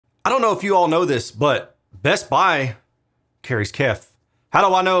I don't know if you all know this, but Best Buy carries KEF. How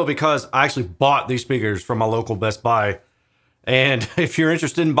do I know? Because I actually bought these speakers from my local Best Buy. And if you're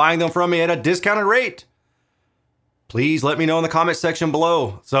interested in buying them from me at a discounted rate, please let me know in the comment section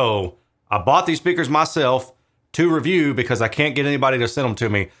below. So I bought these speakers myself to review because I can't get anybody to send them to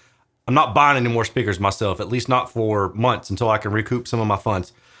me. I'm not buying any more speakers myself, at least not for months until I can recoup some of my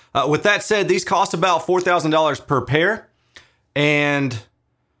funds. With that said, these cost about $4,000 per pair, and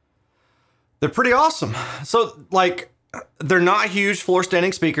they're pretty awesome. So, like, they're not huge floor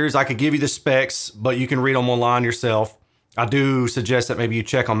standing speakers. I could give you the specs, but you can read them online yourself. I do suggest that maybe you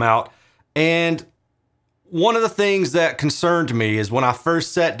check them out. And one of the things that concerned me is when I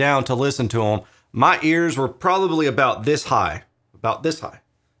first sat down to listen to them, my ears were probably about this high, about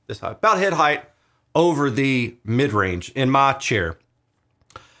head height over the mid-range in my chair.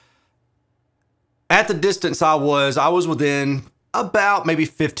 At the distance I was within about maybe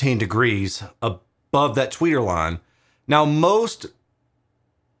 15 degrees above that tweeter line. Now, most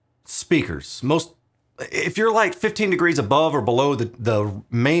speakers, if you're like 15 degrees above or below the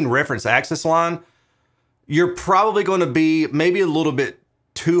main reference axis line, you're probably going to be maybe a little bit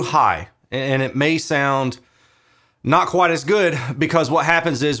too high, and it may sound not quite as good, because what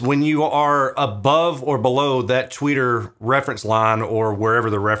happens is when you are above or below that tweeter reference line, or wherever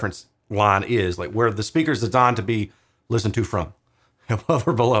the reference line is, like where the speaker is designed to be listened to from, above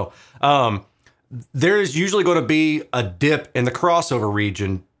or below, there is usually going to be a dip in the crossover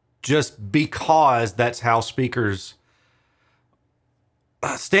region, just because that's how speakers,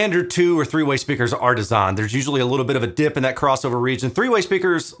 standard 2 or 3-way speakers are designed. There's usually a little bit of a dip in that crossover region. 3-way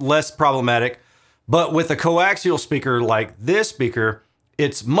speakers, less problematic. But with a coaxial speaker like this speaker,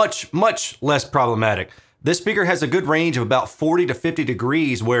 it's much, much less problematic. This speaker has a good range of about 40 to 50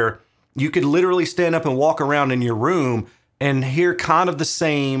 degrees, where you could literally stand up and walk around in your room and hear kind of the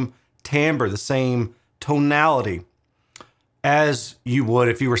same timbre, the same tonality as you would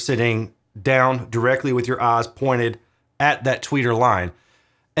if you were sitting down directly with your eyes pointed at that tweeter line.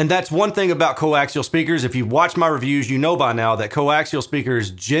 And that's one thing about coaxial speakers. If you've watched my reviews, you know by now that coaxial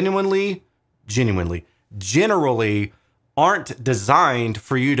speakers generally aren't designed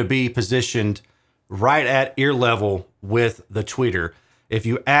for you to be positioned right at ear level with the tweeter. If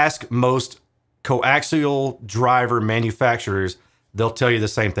you ask most coaxial driver manufacturers, they'll tell you the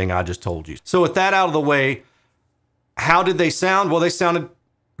same thing I just told you. So with that out of the way, how did they sound? Well, they sounded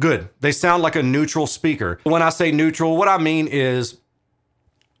good. They sound like a neutral speaker. When I say neutral, what I mean is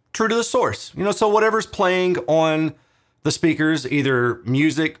true to the source. You know, so whatever's playing on the speakers, either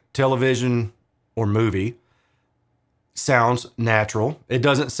music, television, or movie, sounds natural. It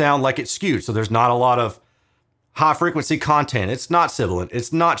doesn't sound like it's skewed. So there's not a lot of high frequency content. It's not sibilant.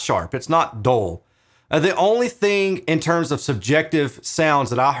 It's not sharp. It's not dull. The only thing in terms of subjective sounds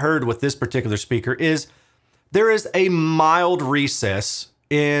that I heard with this particular speaker is there is a mild recess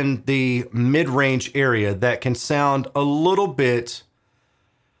in the mid-range area that can sound a little bit,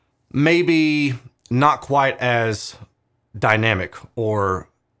 maybe not quite as dynamic or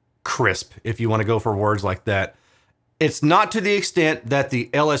crisp, if you want to go for words like that. It's not to the extent that the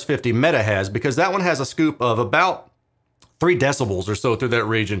LS50 Meta has, because that one has a scoop of about 3 decibels or so through that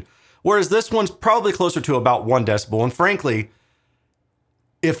region, whereas this one's probably closer to about 1 decibel. And frankly,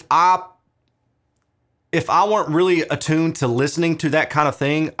 if I weren't really attuned to listening to that kind of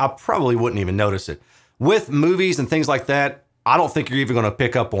thing, I probably wouldn't even notice it. With movies and things like that, I don't think you're even going to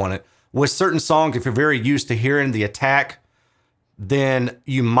pick up on it. With certain songs, if you're very used to hearing the attack, then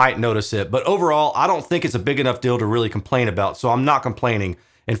you might notice it. But overall, I don't think it's a big enough deal to really complain about, so I'm not complaining.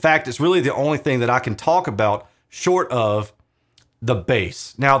 In fact, it's really the only thing that I can talk about short of the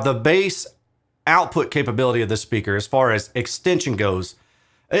bass. Now, the bass output capability of this speaker, as far as extension goes,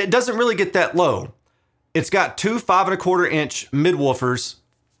 it doesn't really get that low. It's got 2 5¼ mid-woofers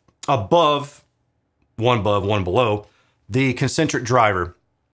above, one below, the concentric driver.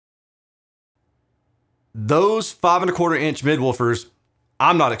 Those 5¼ mid-woofers,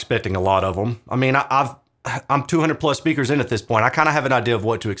 I'm not expecting a lot of them. I mean, I'm 200 plus speakers in at this point. I kind of have an idea of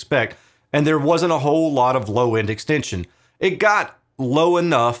what to expect, and there wasn't a whole lot of low-end extension. It got low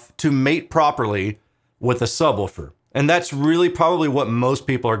enough to mate properly with a subwoofer, and that's really probably what most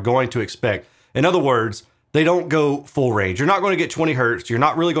people are going to expect. In other words, they don't go full range. You're not going to get 20 hertz. You're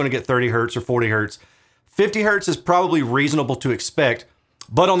not really going to get 30 hertz or 40 hertz. 50 hertz is probably reasonable to expect,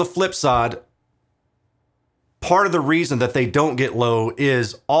 but on the flip side, part of the reason that they don't get low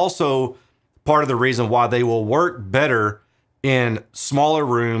is also part of the reason why they will work better in smaller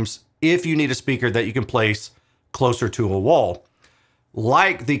rooms if you need a speaker that you can place closer to a wall.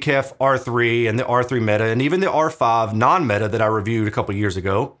 Like the KEF R3 and the R3 Meta and even the R5 non-Meta that I reviewed a couple years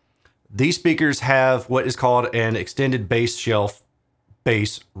ago, these speakers have what is called an extended bass shelf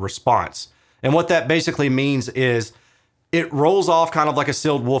bass response. And what that basically means is it rolls off kind of like a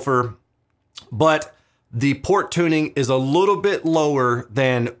sealed woofer, but the port tuning is a little bit lower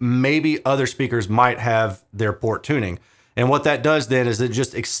than maybe other speakers might have their port tuning. And what that does then is it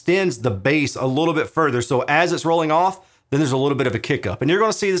just extends the bass a little bit further. So as it's rolling off, then there's a little bit of a kick up. And you're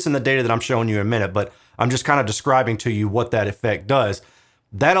going to see this in the data that I'm showing you in a minute, but I'm just kind of describing to you what that effect does.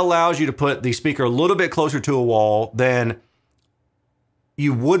 That allows you to put the speaker a little bit closer to a wall than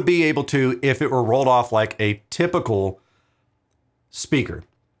you would be able to if it were rolled off like a typical speaker.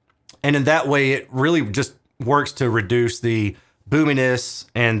 And in that way, it really just works to reduce the boominess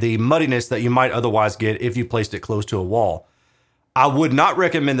and the muddiness that you might otherwise get if you placed it close to a wall. I would not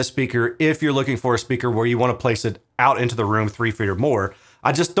recommend the speaker if you're looking for a speaker where you want to place it out into the room 3 feet or more.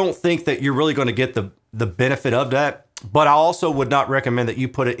 I just don't think that you're really going to get the benefit of that. But I also would not recommend that you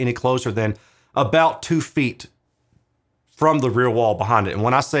put it any closer than about 2 feet from the rear wall behind it. And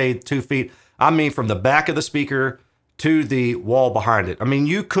when I say 2 feet, I mean from the back of the speaker to the wall behind it. I mean,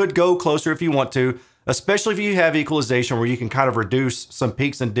 you could go closer if you want to, especially if you have equalization where you can kind of reduce some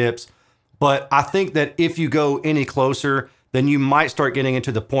peaks and dips. But I think that if you go any closer, then you might start getting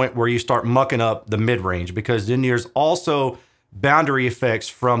into the point where you start mucking up the mid-range, because then there's also boundary effects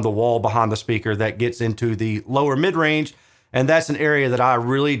from the wall behind the speaker that gets into the lower mid-range. And that's an area that I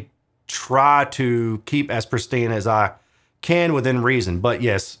really try to keep as pristine as I can within reason. But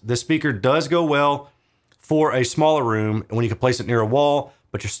yes, the speaker does go well for a smaller room when you can place it near a wall,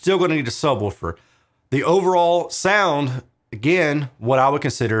 but you're still going to need a subwoofer. The overall sound, again, what I would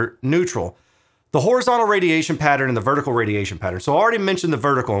consider neutral. The horizontal radiation pattern and the vertical radiation pattern. So I already mentioned the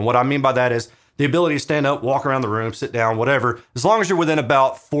vertical, and what I mean by that is the ability to stand up, walk around the room, sit down, whatever. As long as you're within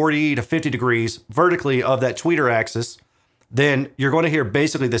about 40 to 50 degrees vertically of that tweeter axis, then you're going to hear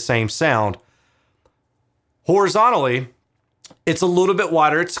basically the same sound. Horizontally, it's a little bit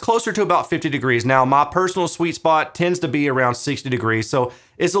wider. It's closer to about 50 degrees. Now, my personal sweet spot tends to be around 60 degrees, so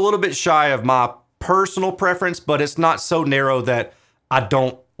it's a little bit shy of my personal preference, but it's not so narrow that I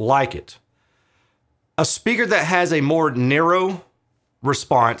don't like it. A speaker that has a more narrow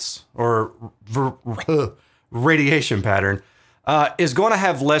response or radiation pattern is going to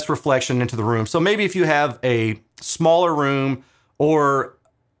have less reflection into the room. So maybe if you have a smaller room, or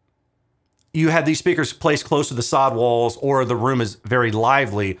you have these speakers placed close to the side walls, or the room is very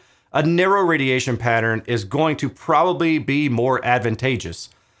lively, a narrow radiation pattern is going to probably be more advantageous.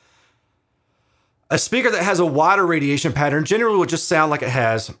 A speaker that has a wider radiation pattern generally will just sound like it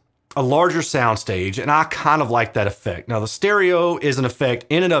has a larger soundstage, and I kind of like that effect. Now, the stereo is an effect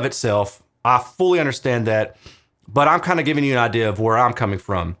in and of itself. I fully understand that, but I'm kind of giving you an idea of where I'm coming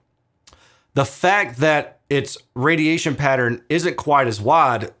from. The fact that its radiation pattern isn't quite as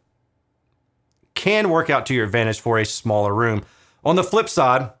wide can work out to your advantage for a smaller room. On the flip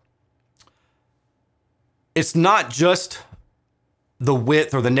side, it's not just the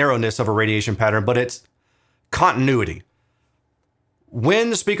width or the narrowness of a radiation pattern, but it's continuity. When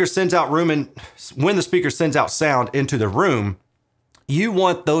the speaker sends out sound into the room, you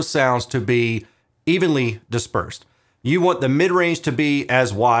want those sounds to be evenly dispersed. You want the mid-range to be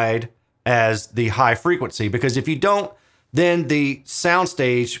as wide as the high frequency, because if you don't, then the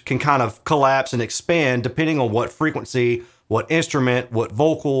soundstage can kind of collapse and expand depending on what frequency, what instrument, what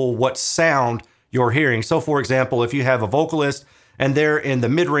vocal, what sound you're hearing. So for example, if you have a vocalist and they're in the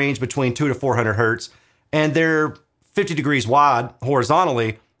mid-range between 200 to 400 hertz, and they're 50 degrees wide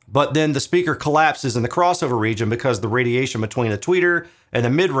horizontally, but then the speaker collapses in the crossover region because the radiation between the tweeter and the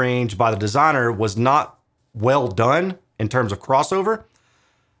mid-range by the designer was not well done in terms of crossover.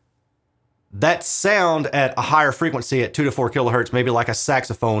 That sound at a higher frequency at 2 to 4 kilohertz, maybe like a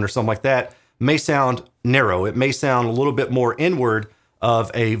saxophone or something like that, may sound narrow. It may sound a little bit more inward of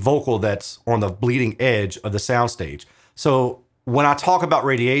a vocal that's on the bleeding edge of the soundstage. So when I talk about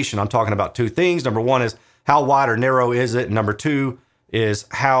radiation, I'm talking about two things. Number one is how wide or narrow is it? And number two is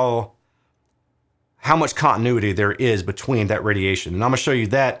how much continuity there is between that radiation. And I'm gonna show you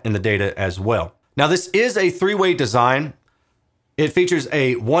that in the data as well. Now, this is a three-way design. It features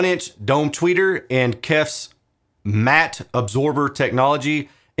a 1-inch dome tweeter and KEF's matte absorber technology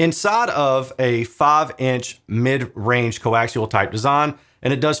inside of a 5-inch mid-range coaxial type design.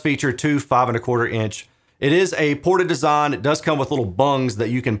 And it does feature two 5¼ inch. It is a ported design. It does come with little bungs that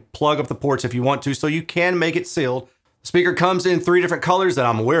you can plug up the ports if you want to, so you can make it sealed. The speaker comes in 3 different colors that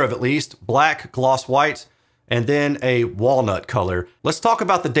I'm aware of at least: black, gloss white, and then a walnut color. Let's talk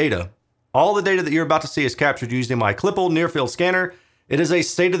about the data. All the data that you're about to see is captured using my Klippel near-field scanner. It is a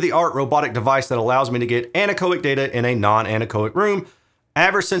state-of-the-art robotic device that allows me to get anechoic data in a non-anechoic room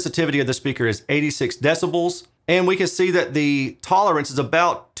Average sensitivity of the speaker is 86 decibels. And we can see that the tolerance is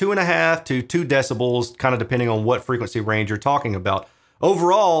about 2.5 to 2 decibels, kind of depending on what frequency range you're talking about.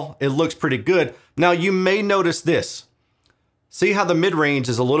 Overall, it looks pretty good. Now, you may notice this. See how the mid-range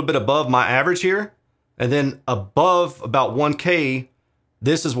is a little bit above my average here? And then above about 1K,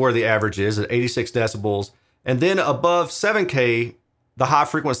 this is where the average is at 86 decibels. And then above 7K, the high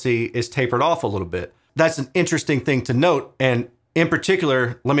frequency is tapered off a little bit. That's an interesting thing to note. And in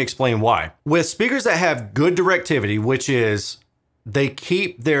particular, let me explain why. With speakers that have good directivity, which is they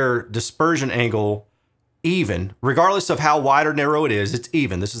keep their dispersion angle even, regardless of how wide or narrow it is, it's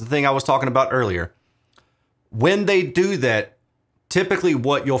even. This is the thing I was talking about earlier. When they do that, typically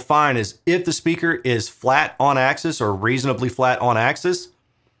what you'll find is if the speaker is flat on axis or reasonably flat on axis,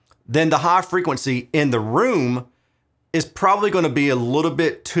 then the high frequency in the room is probably going to be a little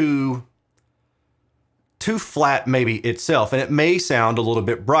bit too flat maybe itself, and it may sound a little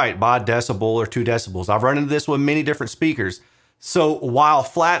bit bright by a decibel or 2 decibels. I've run into this with many different speakers. So while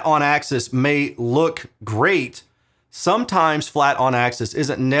flat on axis may look great, sometimes flat on axis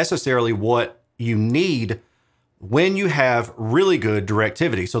isn't necessarily what you need when you have really good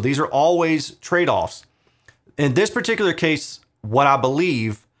directivity. So these are always trade-offs. In this particular case, what I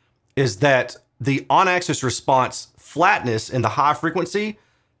believe is that the on-axis response flatness in the high frequency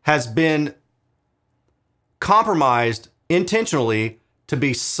has been compromised intentionally to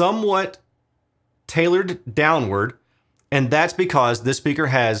be somewhat tailored downward, and that's because this speaker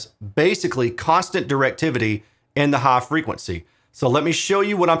has basically constant directivity in the high frequency. So let me show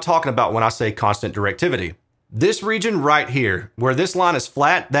you what I'm talking about when I say constant directivity. This region right here, where this line is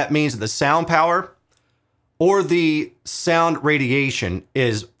flat, that means that the sound power or the sound radiation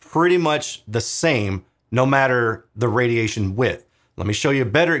is pretty much the same no matter the radiation width. Let me show you a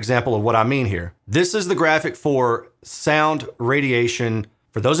better example of what I mean here. This is the graphic for sound radiation.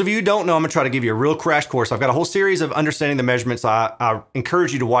 For those of you who don't know, I'm gonna try to give you a real crash course. I've got a whole series of understanding the measurements. I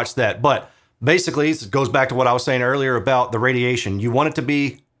encourage you to watch that. But basically, it goes back to what I was saying earlier about the radiation. You want it to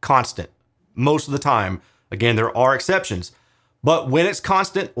be constant most of the time. Again, there are exceptions. But when it's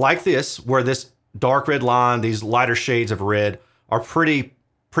constant like this, where this dark red line, these lighter shades of red are pretty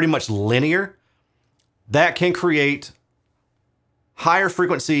much linear, that can create higher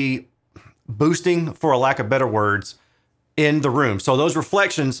frequency boosting, for a lack of better words, in the room. So those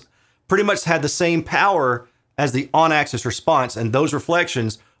reflections pretty much had the same power as the on-axis response, and those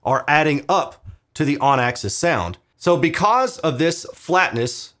reflections are adding up to the on-axis sound. So because of this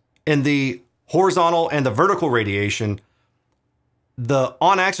flatness in the horizontal and the vertical radiation, the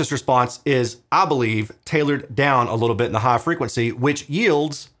on-axis response is, I believe, tailored down a little bit in the high frequency, which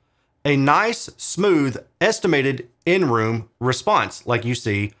yields a nice, smooth, estimated in-room response like you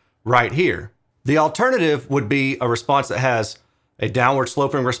see right here. The alternative would be a response that has a downward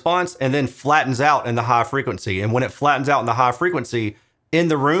sloping response and then flattens out in the high frequency. And when it flattens out in the high frequency in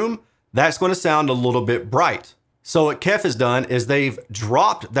the room, that's going to sound a little bit bright. So what KEF has done is they've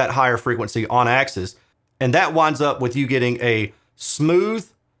dropped that higher frequency on axis, and that winds up with you getting a smooth,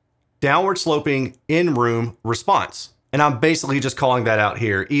 downward sloping in-room response. And I'm basically just calling that out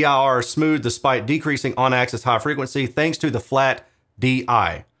here. EIR smooth despite decreasing on-axis high frequency thanks to the flat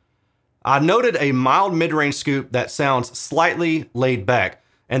DI. I noted a mild mid-range scoop that sounds slightly laid back.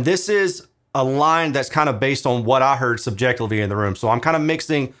 And this is a line that's kind of based on what I heard subjectively in the room. So I'm kind of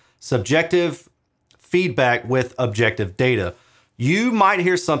mixing subjective feedback with objective data. You might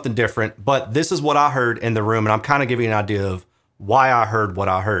hear something different, but this is what I heard in the room, and I'm kind of giving you an idea of why I heard what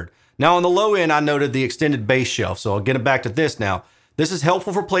I heard. Now on the low end, I noted the extended bass shelf. So I'll get it back to this now. This is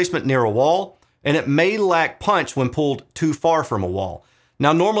helpful for placement near a wall, and it may lack punch when pulled too far from a wall.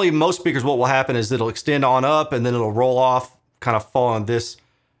 Now, normally most speakers, what will happen is it'll extend on up and then it'll roll off, kind of fall on this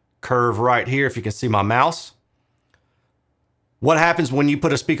curve right here, if you can see my mouse. What happens when you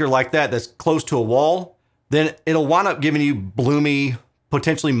put a speaker like that that's close to a wall, then it'll wind up giving you bloomy,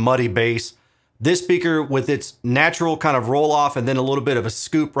 potentially muddy bass. This speaker with its natural kind of roll off and then a little bit of a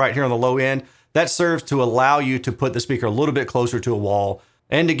scoop right here on the low end, that serves to allow you to put the speaker a little bit closer to a wall.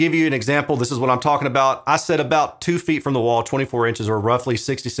 And to give you an example, this is what I'm talking about. I set about 2 feet from the wall, 24 inches or roughly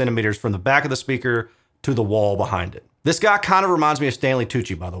 60 centimeters from the back of the speaker to the wall behind it. This guy kind of reminds me of Stanley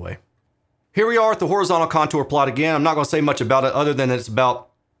Tucci, by the way. Here we are at the horizontal contour plot again. I'm not going to say much about it other than it's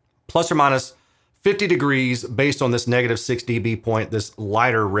about plus or minus 50 degrees based on this negative 6 dB point, this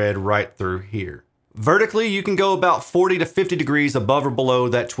lighter red right through here. Vertically, you can go about 40 to 50 degrees above or below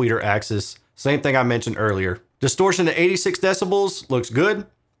that tweeter axis. Same thing I mentioned earlier. Distortion to 86 decibels looks good.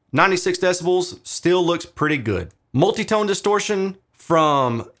 96 decibels still looks pretty good. Multitone distortion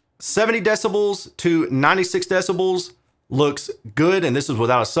from 70 decibels to 96 decibels looks good, and this is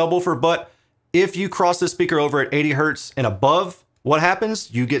without a subwoofer, but if you cross this speaker over at 80 hertz and above, what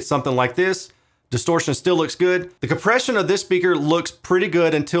happens? You get something like this. Distortion still looks good. The compression of this speaker looks pretty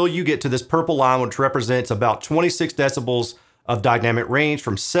good until you get to this purple line, which represents about 26 decibels of dynamic range,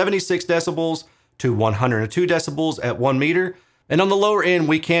 from 76 decibels to 102 decibels at 1 meter. And on the lower end,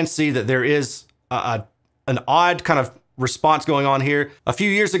 we can see that there is an odd kind of response going on here. A few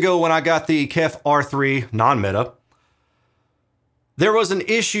years ago when I got the KEF R3 non-meta, there was an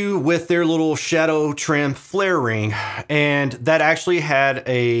issue with their little shadow trim flare ring, and that actually had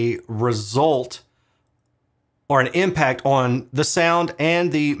a result or an impact on the sound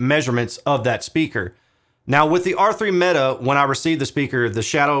and the measurements of that speaker. Now with the R3 Meta, when I received the speaker, the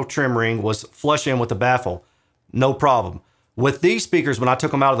shadow trim ring was flush in with the baffle, no problem. With these speakers, when I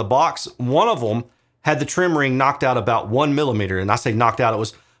took them out of the box, one of them had the trim ring knocked out about 1 millimeter. And I say knocked out, it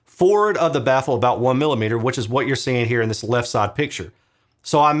was forward of the baffle about 1 millimeter, which is what you're seeing here in this left side picture.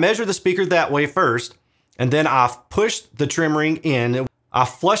 So I measured the speaker that way first, and then I pushed the trim ring in. I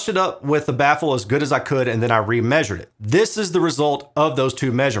flushed it up with the baffle as good as I could, and then I remeasured it. This is the result of those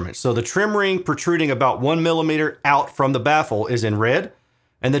two measurements. So the trim ring protruding about 1 millimeter out from the baffle is in red,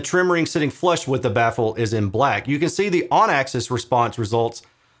 and the trim ring sitting flush with the baffle is in black. You can see the on-axis response results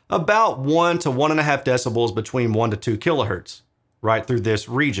about 1 to 1.5 decibels between 1 to 2 kilohertz right through this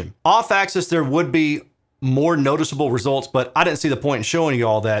region. Off-axis, there would be more noticeable results, but I didn't see the point in showing you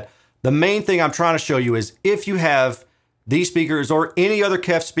all that. The main thing I'm trying to show you is if you have these speakers or any other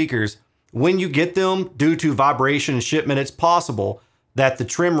KEF speakers, when you get them due to vibration and shipment, it's possible that the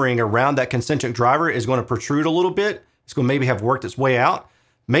trim ring around that concentric driver is going to protrude a little bit. It's going to maybe have worked its way out.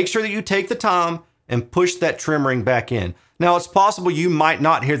 Make sure that you take the time and push that trim ring back in. Now, it's possible you might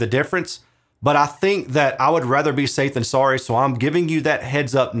not hear the difference, but I think that I would rather be safe than sorry, so I'm giving you that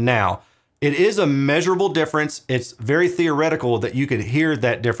heads up now. It is a measurable difference. It's very theoretical that you could hear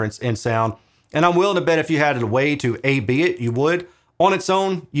that difference in sound. And I'm willing to bet if you had a way to A/B it, you would. On its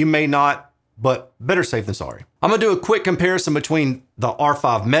own, you may not, but better safe than sorry. I'm gonna do a quick comparison between the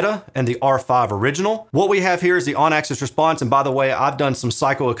R5 Meta and the R5 Original. What we have here is the on-axis response. And by the way, I've done some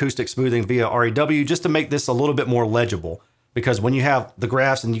psychoacoustic smoothing via REW just to make this a little bit more legible. Because when you have the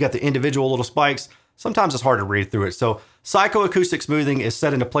graphs and you got the individual little spikes, sometimes it's hard to read through it. So psychoacoustic smoothing is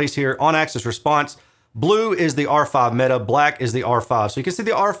set into place here. On-axis response, blue is the R5 Meta, black is the R5. So you can see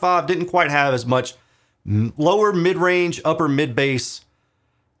the R5 didn't quite have as much lower mid-range, upper mid-bass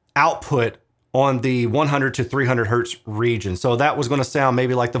output on the 100 to 300 hertz region. So that was going to sound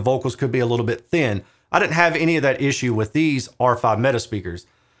maybe like the vocals could be a little bit thin. I didn't have any of that issue with these R5 Meta speakers.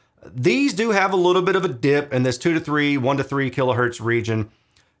 These do have a little bit of a dip in this 2 to 3, 1 to 3 kilohertz region.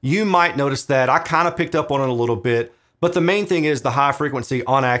 You might notice that. I kind of picked up on it a little bit, but the main thing is the high frequency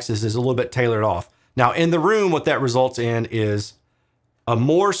on axis is a little bit tailored off. Now in the room, what that results in is a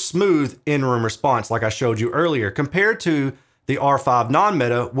more smooth in-room response, like I showed you earlier, compared to the R5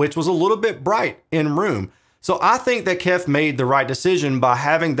 non-meta, which was a little bit bright in room. So I think that KEF made the right decision by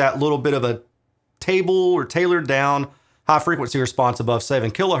having that little bit of a table or tailored down high frequency response above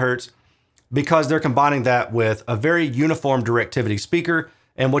 7 kilohertz, because they're combining that with a very uniform directivity speaker.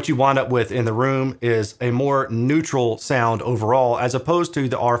 And what you wind up with in the room is a more neutral sound overall, as opposed to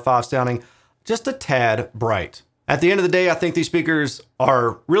the R5 sounding just a tad bright. At the end of the day, I think these speakers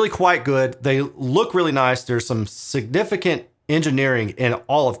are really quite good. They look really nice. There's some significant engineering in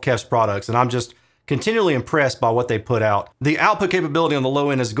all of KEF's products, and I'm just continually impressed by what they put out. The output capability on the low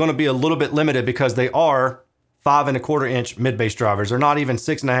end is going to be a little bit limited because they are 5.25 inch mid-bass drivers. They're not even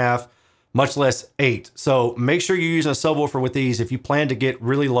 6.5, much less 8. So make sure you're using a subwoofer with these if you plan to get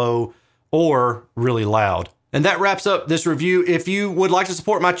really low or really loud. And that wraps up this review. If you would like to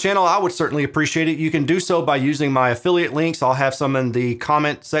support my channel, I would certainly appreciate it. You can do so by using my affiliate links. I'll have some in the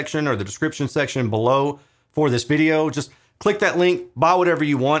comment section or the description section below for this video. Just click that link, buy whatever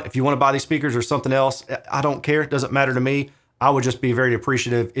you want. If you want to buy these speakers or something else, I don't care. It doesn't matter to me. I would just be very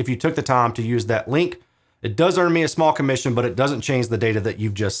appreciative if you took the time to use that link. It does earn me a small commission, but it doesn't change the data that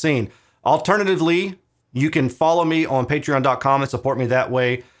you've just seen. Alternatively, you can follow me on patreon.com and support me that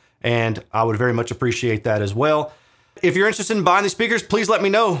way, and I would very much appreciate that as well. If you're interested in buying these speakers, please let me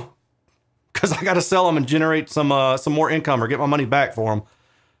know, because I got to sell them and generate some more income or get my money back for them.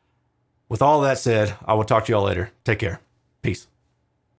 With all that said, I will talk to y'all later. Take care. Peace.